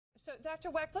So, Dr.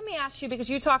 Wecht, let me ask you, because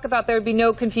you talk about there would be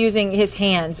no confusing his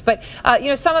hands, but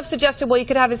some have suggested, well, he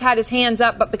could have had his hands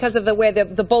up, but because of the way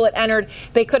the bullet entered,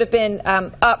 they could have been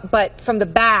up, but from the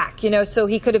back, so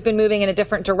he could have been moving in a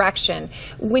different direction.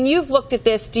 When you've looked at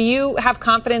this, do you have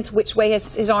confidence which way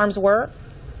his arms were?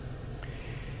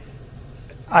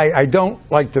 I don't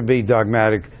like to be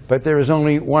dogmatic, but there is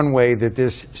only one way that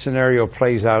this scenario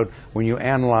plays out when you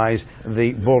analyze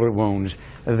the bullet wounds.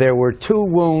 There were two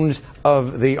wounds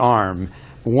of the arm,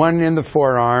 one in the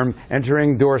forearm,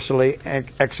 entering dorsally,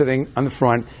 exiting on the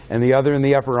front, and the other in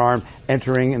the upper arm,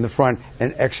 entering in the front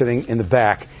and exiting in the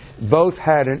back. Both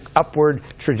had an upward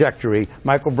trajectory.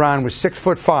 Michael Brown was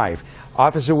 6'5".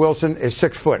 Officer Wilson is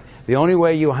 6 foot. The only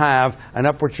way you have an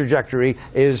upward trajectory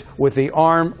is with the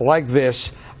arm like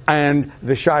this and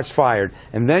the shots fired.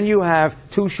 And then you have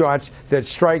two shots that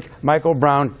strike Michael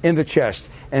Brown in the chest,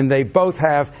 and they both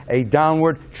have a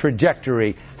downward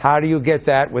trajectory. How do you get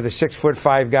that with a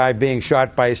 6'5" guy being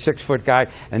shot by a 6 foot guy?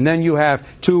 And then you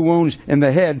have two wounds in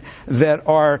the head that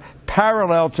are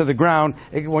parallel to the ground.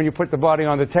 When you put the body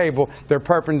on the table, they're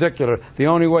perpendicular. The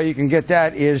only way you can get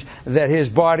that is that his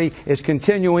body is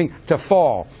continuing to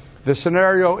fall. The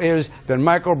scenario is that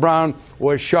Michael Brown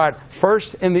was shot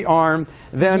first in the arm,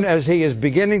 then as he is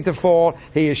beginning to fall,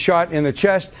 he is shot in the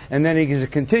chest, and then as he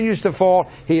continues to fall,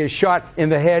 he is shot in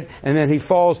the head, and then he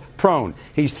falls prone.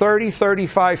 He's 30,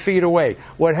 35 feet away.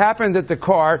 What happened at the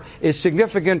car is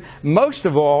significant, most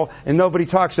of all, and nobody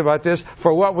talks about this,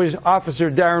 for what was Officer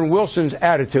Darren Wilson's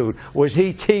attitude. Was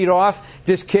he teed off?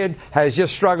 This kid has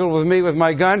just struggled with me with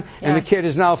my gun, and the kid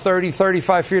is now 30,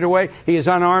 35 feet away. He is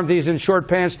unarmed, he's in short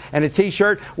pants and a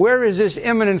T-shirt. Where is this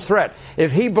imminent threat?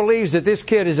 If he believes that this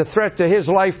kid is a threat to his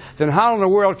life, then how in the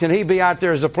world can he be out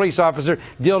there as a police officer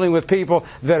dealing with people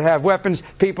that have weapons,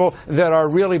 people that are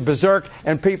really berserk,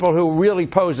 and people who really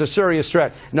pose a serious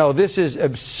threat? No, this is an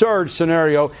absurd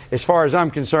scenario as far as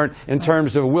I'm concerned in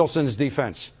terms of Wilson's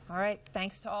defense. All right.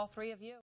 Thanks to all three of you.